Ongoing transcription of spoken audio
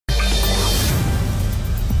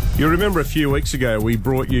You remember a few weeks ago we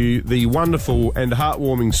brought you the wonderful and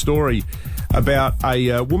heartwarming story about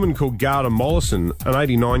a woman called Garda Mollison, an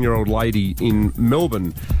 89-year-old lady in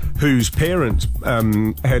Melbourne, whose parents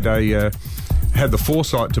had the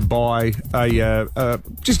foresight to buy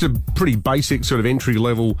just a pretty basic sort of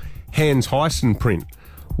entry-level Hans Heysen print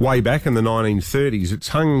way back in the 1930s. It's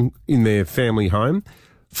hung in their family home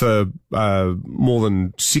for more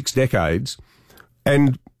than 6 decades,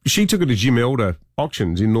 and she took it to Jim Elder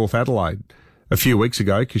Auctions in North Adelaide a few weeks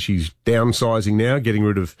ago because she's downsizing now, getting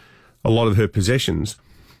rid of a lot of her possessions.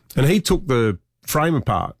 And he took the frame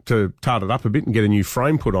apart to tart it up a bit and get a new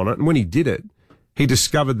frame put on it. And when he did it, he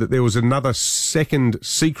discovered that there was another second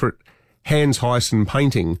secret Hans Heysen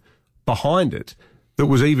painting behind it that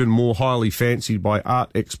was even more highly fancied by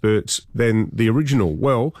art experts than the original.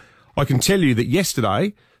 Well, I can tell you that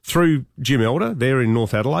yesterday, through Jim Elder, there in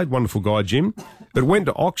North Adelaide, wonderful guy Jim, that went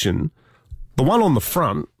to auction, the one on the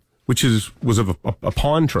front, which was of a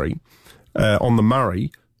pine tree on the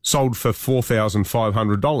Murray, sold for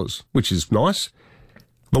 $4,500, which is nice.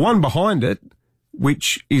 The one behind it,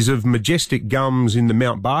 which is of majestic gums in the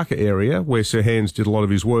Mount Barker area, where Sir Hans did a lot of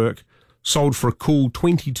his work, sold for a cool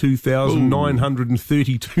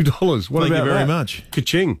 $22,932. What Thank about you very that? much.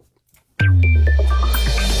 Ka-ching.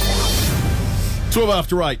 12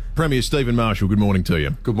 after 8, Premier Stephen Marshall, good morning to you.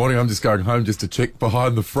 Good morning. I'm just going home just to check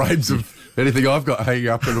behind the frames of anything I've got hanging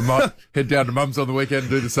up, and I might head down to Mum's on the weekend and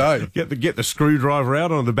do the same. Get the screwdriver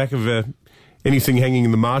out on the back of anything hanging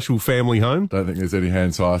in the Marshall family home. Don't think there's any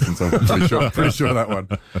Hans Heysen, so I'm pretty sure of that one.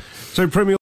 So, Premier.